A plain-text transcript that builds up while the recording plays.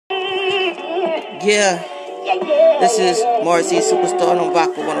Yeah, this is Morrissey Superstar on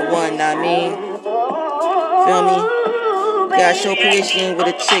Vodka 101, know what I mean? Feel me? You gotta show appreciation with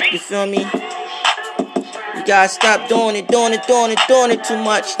a chick, you feel me? You gotta stop doing it too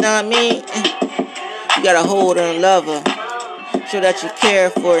much, know what I mean? You gotta hold her and love her. Show that you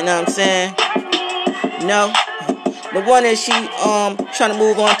care for her, know what I'm saying? No? The one that she trying to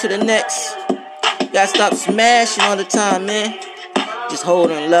move on to the next. You gotta stop smashing all the time, man. Just hold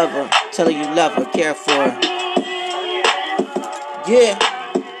her and love her. Tell her you love her, care for her. Yeah.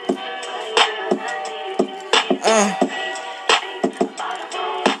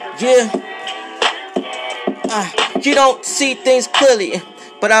 Yeah. You don't see things clearly,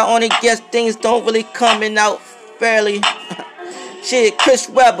 but I only guess things don't really coming out fairly. Shit, Chris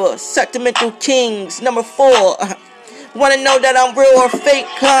Webber, Sentimental Kings, number 4. Wanna know that I'm real or fake,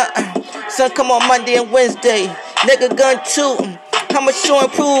 huh? Son, come on Monday and Wednesday. Nigga Gun 2. I'ma show and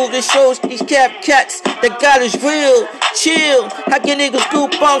prove this shows these cats that God is real. Chill. I get niggas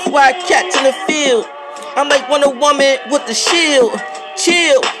goosebumps while cats in the field. I'm like Wonder Woman with the shield.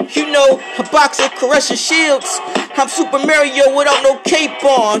 Chill. You know, a boxer caressing shields. I'm Super Mario without no cape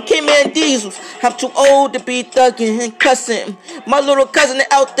on. K-Man Diesels. I'm too old to be thugging and cussing. My little cousin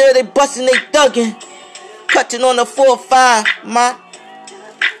out there, they busting, they thugging. Cutting on the 4-5, ma.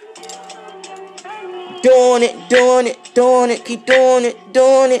 Doing it, keep doing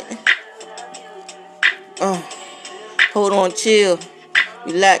it. Hold on, chill,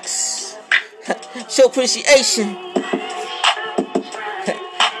 relax, show appreciation,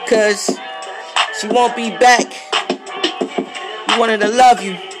 cause she won't be back. You want her to love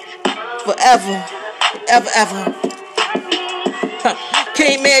you forever, ever.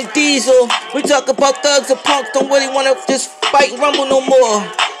 K-Man Diesel, we talk about thugs and punks, don't really wanna just fight and rumble no more.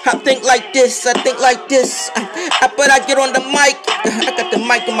 I think like this, I bet I get on the mic. I got the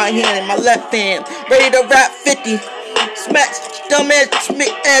mic in my hand, in my left hand, ready to rap 50. Smack dumb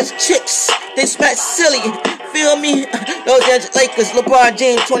ass chicks, they smack silly, feel me? Los Angeles Lakers, LeBron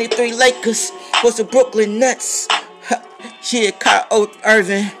James, 23 Lakers, was the Brooklyn Nets. Yeah, Kyle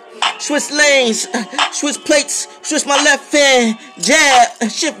Irving. Switch lanes, switch plates, switch my left hand, jab,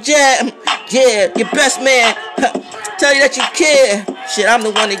 shift jab, yeah, your best man, tell you that you care, shit, I'm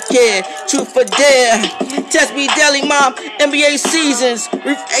the one that care, truth or dare, test me daily, mom, NBA seasons,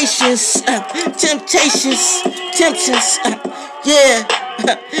 relations, temptations, yeah,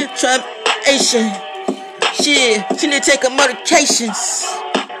 tribulation, shit, she need to take her medications.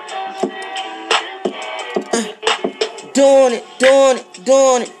 Doing it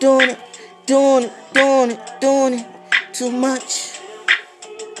too much.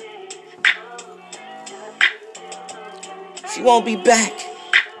 She won't be back.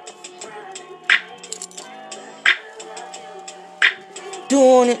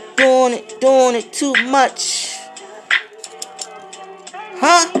 Doing it too much.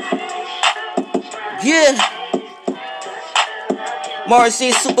 Huh? Yeah.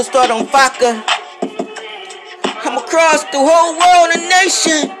 Morrissey Superstar on Vodka. I'm across the whole world and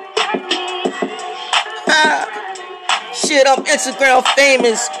nation. Shit, I'm Instagram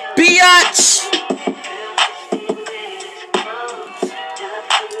famous. Biatch.